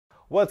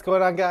What's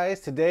going on, guys?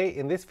 Today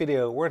in this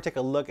video we're going to take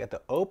a look at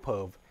the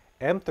Opove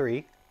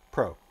M3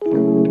 Pro.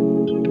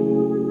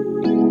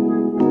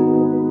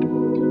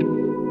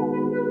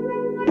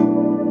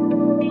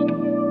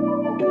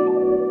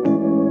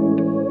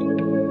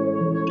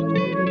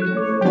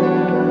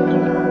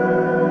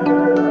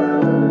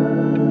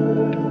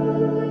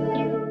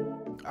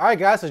 Alright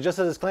guys, so just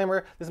a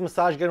disclaimer, this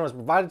massage gun was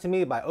provided to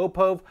me by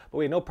Opove, but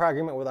we had no prior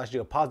agreement whether I should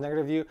do a positive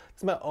negative review. This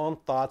is my own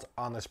thoughts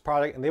on this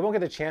product, and they won't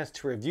get a chance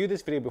to review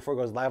this video before it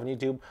goes live on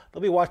YouTube.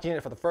 They'll be watching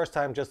it for the first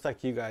time just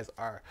like you guys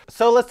are.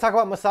 So let's talk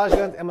about massage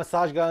guns and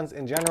massage guns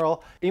in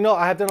general. You know,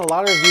 I have done a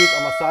lot of reviews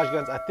on massage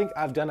guns. I think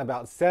I've done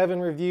about 7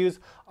 reviews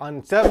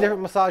on 7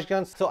 different massage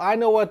guns. So I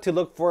know what to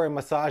look for in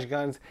massage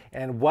guns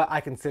and what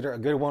I consider a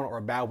good one or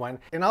a bad one.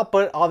 And I'll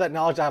put all that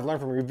knowledge I've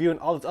learned from reviewing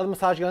all those other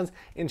massage guns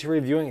into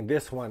reviewing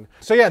this one.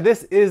 So yeah,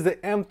 this is the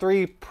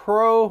M3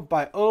 Pro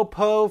by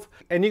Opove.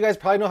 And you guys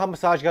probably know how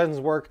massage guns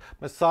work.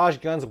 Massage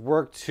guns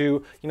work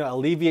to,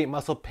 alleviate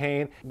muscle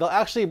pain. They'll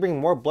actually bring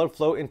more blood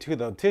flow into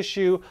the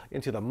tissue,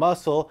 into the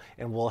muscle,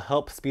 and will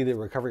help speed the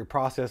recovery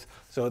process.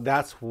 So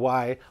that's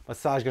why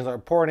massage guns are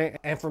important.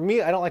 And for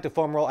me, I don't like to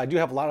foam roll. I do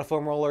have a lot of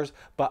foam rollers,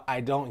 but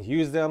I don't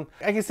use them.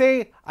 I can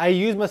say I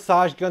use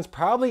massage guns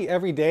probably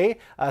every day,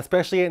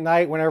 especially at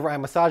night whenever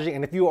I'm massaging.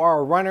 And if you are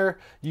a runner,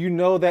 you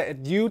know that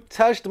if you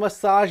touch the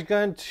massage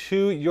gun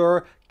to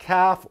your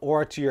calf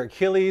or to your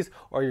Achilles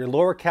or your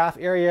lower calf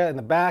area in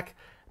the back,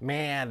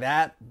 man,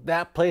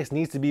 that place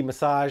needs to be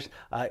massaged.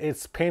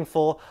 It's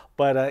painful,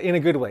 but in a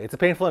good way. It's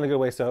painful in a good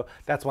way, so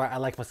that's why I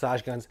like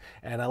massage guns.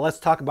 And let's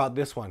talk about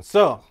this one.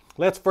 So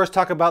let's first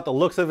talk about the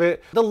looks of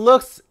it. The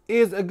looks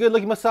is a good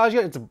looking massage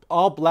gun. It's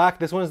all black.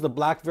 This one is the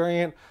black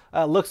variant.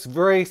 Looks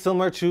very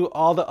similar to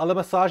all the other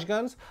massage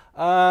guns.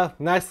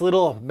 Nice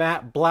little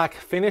matte black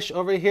finish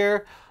over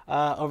here.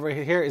 Over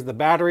here is the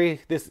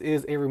battery. This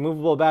is a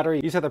removable battery.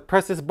 You just have to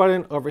press this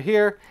button over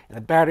here and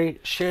the battery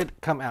should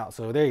come out.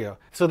 So there you go.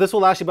 So this will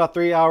last you about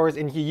 3 hours,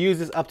 and you can use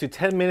this up to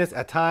 10 minutes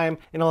at a time,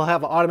 and it'll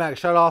have an automatic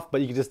shut off, but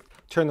you can just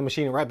turn the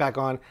machine right back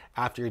on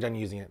after you're done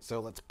using it.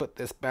 So let's put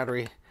this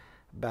battery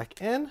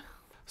back in.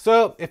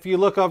 So if you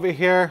look over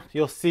here,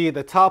 you'll see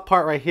the top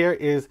part right here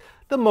is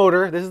the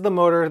motor. This is the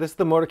motor. This is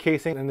the motor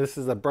casing, and this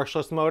is a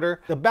brushless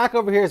motor. The back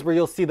over here is where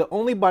you'll see the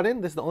only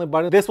button. This is the only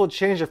button. This will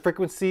change the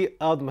frequency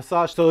of the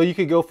massage. So you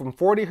could go from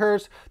 40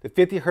 hertz to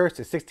 50 hertz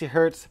to 60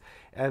 hertz.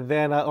 And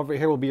then over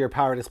here will be your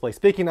power display.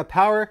 Speaking of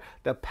power,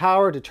 the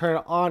power to turn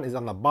it on is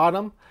on the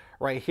bottom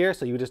right here.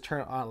 So you just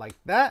turn it on like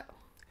that,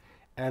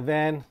 and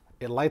then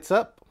it lights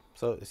up.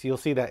 So you'll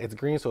see that it's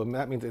green, so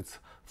that means it's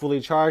fully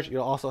charged.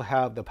 You'll also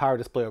have the power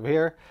display over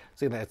here,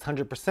 so that it's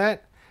 100%,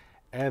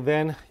 and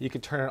then you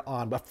can turn it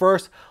on. But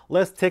first,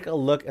 let's take a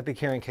look at the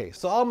carrying case.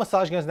 So all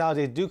massage guns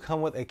nowadays do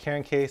come with a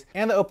carrying case,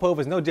 and the Opove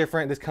is no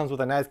different. This comes with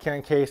a nice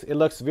carrying case. It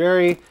looks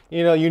very,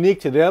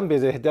 unique to them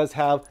because it does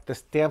have the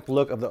stamped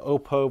look of the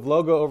Opove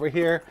logo over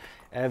here.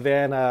 And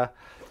then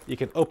you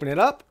can open it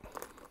up,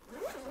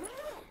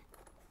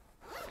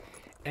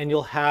 and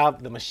you'll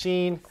have the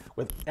machine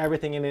with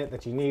everything in it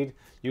that you need.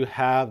 You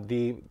have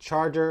the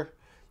charger,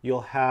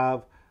 you'll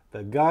have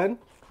the gun,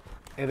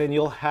 and then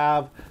you'll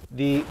have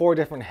the 4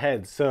 different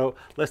heads. So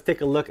let's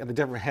take a look at the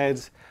different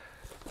heads.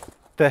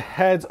 The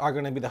heads are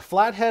going to be the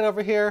flat head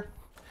over here.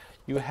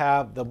 You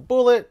have the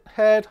bullet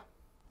head.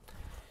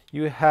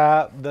 You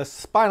have the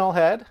spinal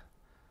head,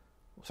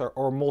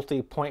 or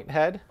multi-point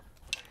head.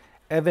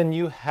 And then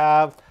you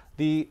have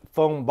the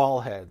foam ball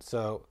head.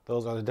 So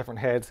those are the different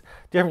heads.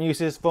 Different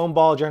uses. Foam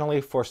ball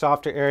generally for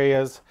softer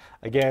areas.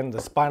 Again,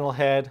 the spinal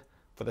head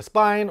for the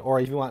spine, or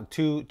if you want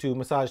to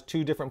massage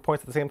 2 different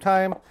points at the same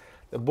time.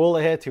 The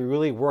bullet head to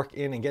really work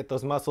in and get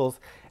those muscles,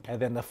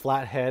 and then the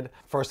flat head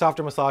for a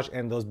softer massage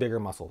and those bigger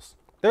muscles.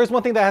 There's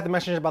one thing that I have to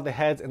mention about the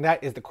heads, and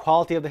that is the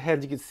quality of the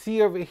heads. You can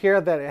see over here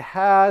that it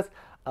has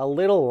a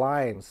little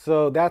line.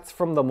 So that's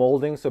from the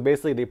molding. So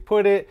basically they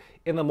put it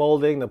in the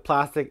molding, the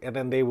plastic, and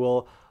then they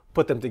will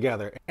put them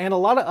together. And a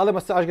lot of other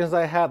massage guns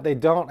I have, they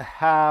don't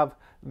have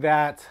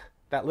that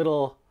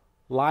little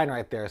line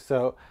right there.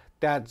 So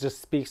that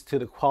just speaks to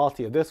the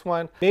quality of this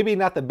one. Maybe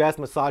not the best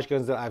massage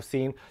guns that I've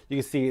seen. You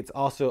can see it's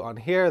also on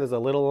here, there's a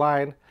little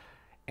line.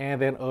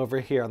 And then over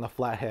here on the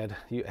flathead,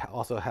 you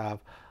also have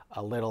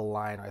a little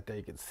line right there.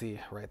 You can see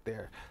right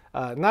there.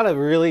 Not a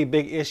really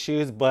big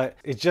issues, but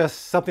it's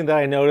just something that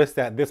I noticed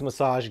that this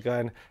massage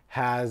gun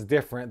has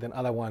different than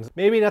other ones.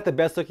 Maybe not the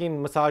best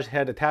looking massage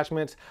head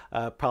attachments.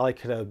 Probably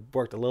could have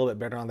worked a little bit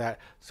better on that,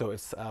 so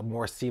it's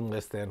more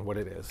seamless than what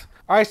it is.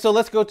 All right, so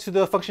let's go to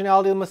the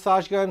functionality of the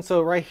massage gun.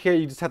 So right here,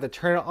 you just have to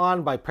turn it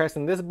on by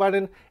pressing this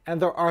button,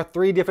 and there are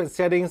 3 different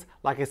settings.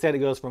 Like I said, it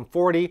goes from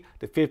 40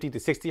 to 50 to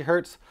 60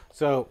 hertz.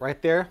 So right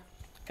there,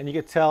 and you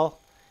can tell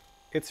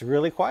it's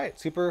really quiet,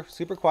 super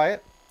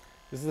quiet.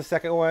 This is the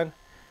second one,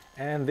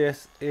 and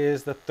this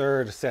is the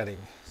 3rd setting.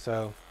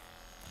 So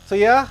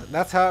yeah,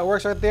 that's how it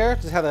works right there.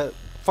 Just have to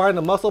find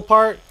the muscle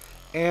part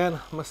and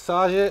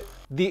massage it.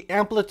 The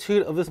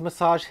amplitude of this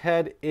massage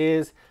head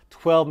is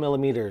 12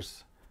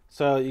 millimeters.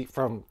 So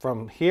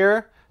from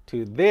here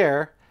to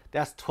there,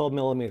 that's 12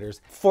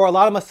 millimeters. For a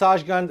lot of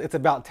massage guns, it's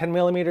about 10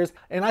 millimeters.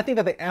 And I think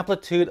that the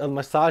amplitude of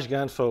massage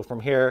gun, so from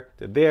here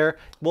to there,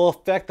 will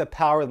affect the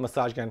power of the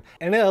massage gun.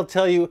 And it'll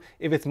tell you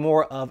if it's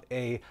more of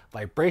a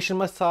vibration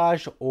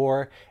massage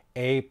or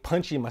a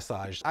punchy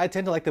massage. I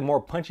tend to like the more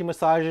punchy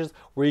massages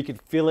where you can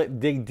feel it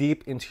dig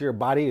deep into your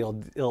body.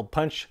 It'll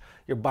punch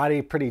your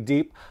body pretty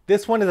deep.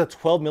 This one is a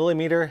 12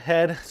 millimeter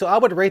head, so I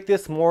would rate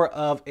this more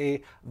of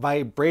a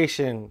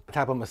vibration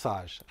type of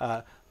massage.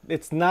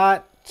 It's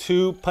not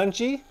too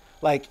punchy.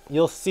 Like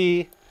you'll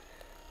see,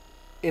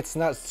 it's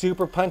not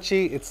super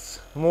punchy. It's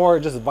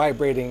more just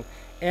vibrating.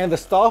 And the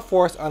stall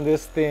force on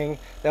this thing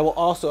that will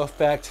also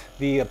affect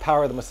the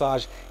power of the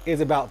massage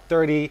is about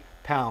 30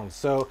 pounds.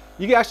 So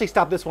you can actually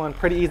stop this one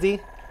pretty easy.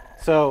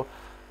 So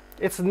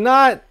it's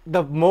not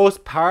the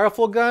most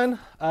powerful gun.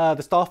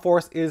 The stall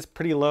force is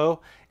pretty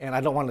low, and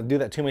I don't want to do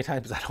that too many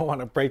times because I don't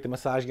want to break the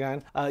massage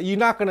gun. You're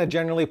not going to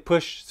generally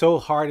push so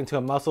hard into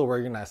a muscle where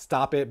you're going to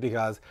stop it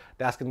because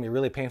that's going to be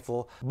really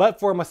painful. But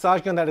for a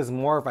massage gun that is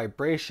more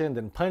vibration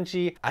than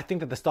punchy, I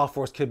think that the stall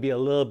force could be a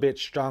little bit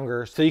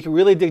stronger. So you can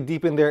really dig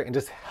deep in there and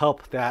just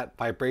help that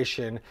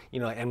vibration,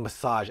 and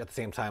massage at the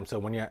same time. So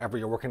whenever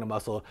you're working a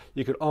muscle,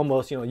 you could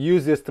almost,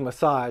 use this to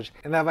massage,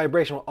 and that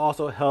vibration will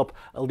also help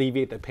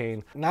alleviate the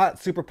pain. Not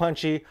super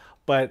punchy,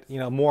 but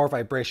more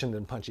vibration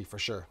than punchy for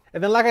sure.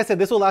 And then like I said,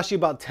 this will last you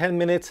about 10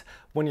 minutes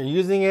when you're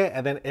using it,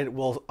 and then it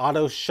will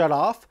auto shut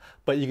off,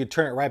 but you can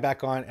turn it right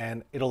back on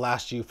and it'll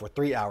last you for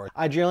 3 hours.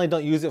 I generally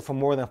don't use it for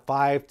more than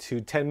 5 to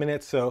 10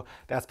 minutes, so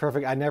that's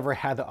perfect. I never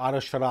had the auto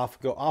shut off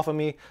go off of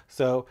me,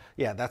 so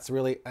yeah, that's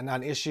really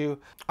not an issue.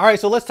 All right,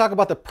 so let's talk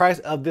about the price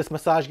of this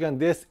massage gun.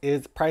 This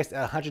is priced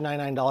at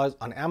 $199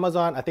 on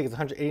Amazon. I think it's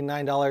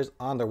 $189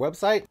 on their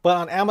website, but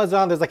on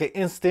Amazon there's like an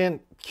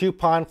instant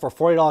coupon for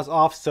 $40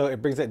 off, so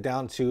it brings it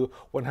down to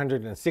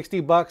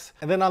 160 bucks.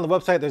 And then on the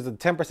website there's a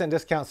 10%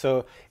 discount,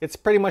 so it's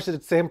pretty much the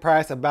same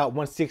price, about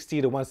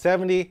 160 to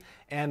 170,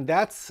 and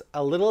that's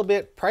a little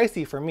bit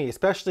pricey for me,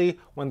 especially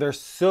when there's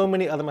so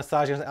many other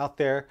massage guns out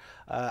there.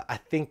 I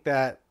think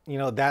that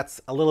that's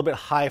a little bit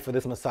high for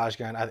this massage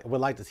gun. I would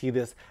like to see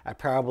this at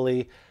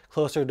probably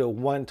closer to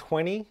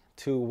 120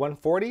 to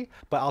 140,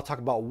 but I'll talk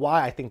about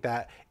why I think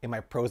that in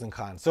my pros and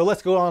cons. So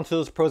let's go on to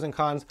those pros and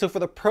cons. So for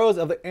the pros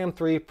of the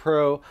M3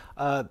 Pro,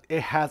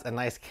 it has a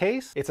nice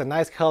case. It's a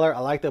nice color. I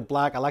like the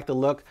black. I like the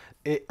look.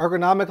 It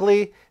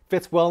ergonomically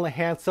fits well in the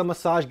hand. Some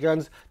massage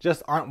guns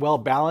just aren't well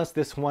balanced.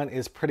 This one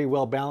is pretty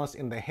well balanced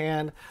in the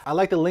hand. I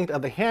like the length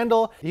of the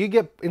handle. You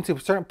get into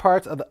certain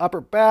parts of the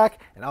upper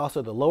back and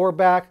also the lower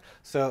back,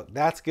 so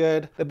that's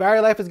good. The battery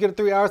life is good at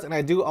 3 hours, and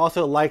I do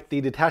also like the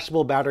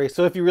detachable battery.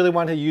 So if you really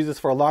want to use this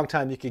for a long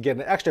time, you could get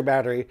an extra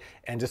battery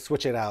and just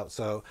switch it out.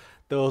 So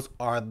those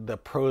are the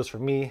pros for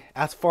me.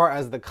 As far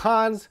as the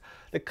cons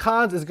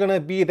is gonna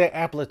be the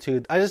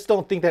amplitude. I just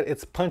don't think that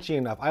it's punchy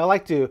enough. I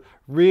like to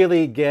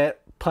really get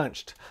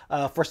punched.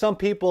 For some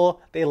people,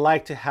 they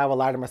like to have a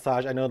lighter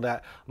massage. I know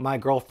that my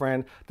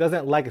girlfriend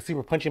doesn't like a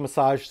super punchy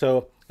massage,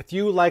 so if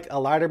you like a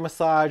lighter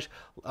massage,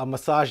 a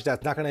massage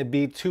that's not gonna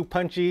be too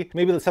punchy,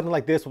 maybe something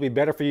like this will be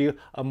better for you,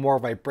 a more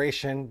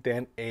vibration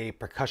than a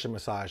percussion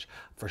massage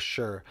for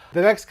sure.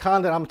 The next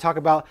con that I'm gonna talk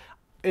about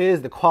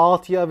is the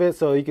quality of it.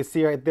 So you can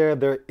see right there,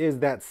 there is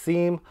that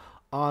seam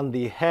on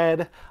the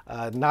head.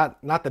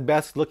 Not the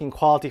best looking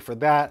quality for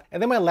that.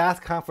 And then my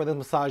last con for this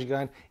massage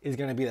gun is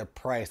gonna be the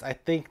price. I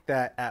think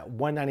that at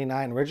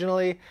 $199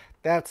 originally,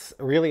 that's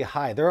really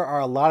high. There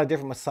are a lot of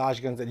different massage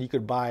guns that you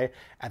could buy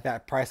at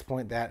that price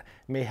point that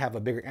may have a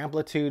bigger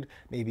amplitude,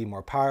 may be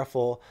more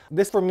powerful.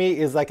 This for me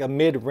is like a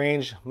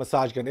mid-range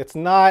massage gun. It's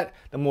not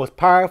the most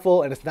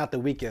powerful and it's not the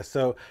weakest.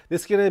 So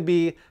this is gonna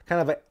be kind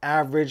of an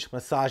average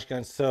massage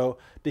gun. So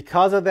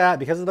because of that,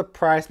 because of the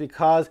price,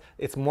 because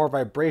it's more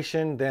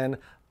vibration than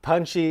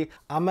punchy,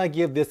 I'm gonna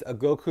give this a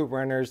Goku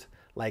Runner's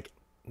like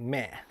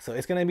meh. So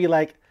it's gonna be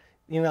like,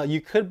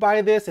 you could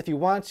buy this if you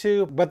want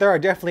to, but there are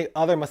definitely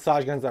other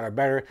massage guns that are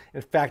better.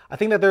 In fact, I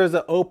think that there's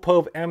an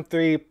Opove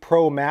M3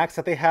 Pro Max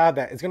that they have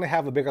that is gonna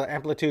have a bigger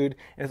amplitude,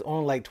 and it's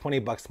only like 20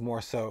 bucks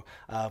more. So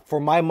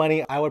for my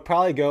money, I would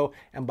probably go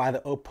and buy the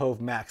Opove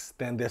Max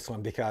than this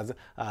one, because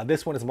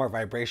this one is more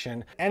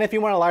vibration. And if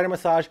you want a lighter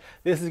massage,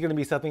 this is gonna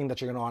be something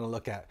that you're gonna wanna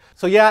look at.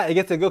 So yeah, it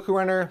gets a Goku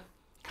Runner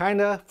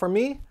kinda for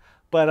me,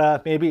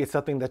 but maybe it's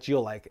something that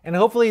you'll like. And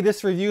hopefully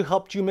this review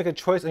helped you make a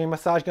choice on your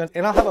massage guns.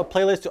 And I'll have a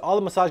playlist to all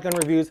the massage gun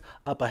reviews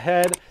up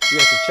ahead. You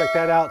guys can check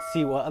that out,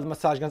 see what other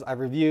massage guns I've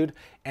reviewed.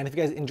 And if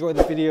you guys enjoyed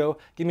the video,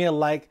 give me a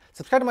like,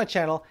 subscribe to my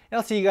channel, and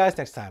I'll see you guys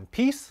next time.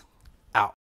 Peace out.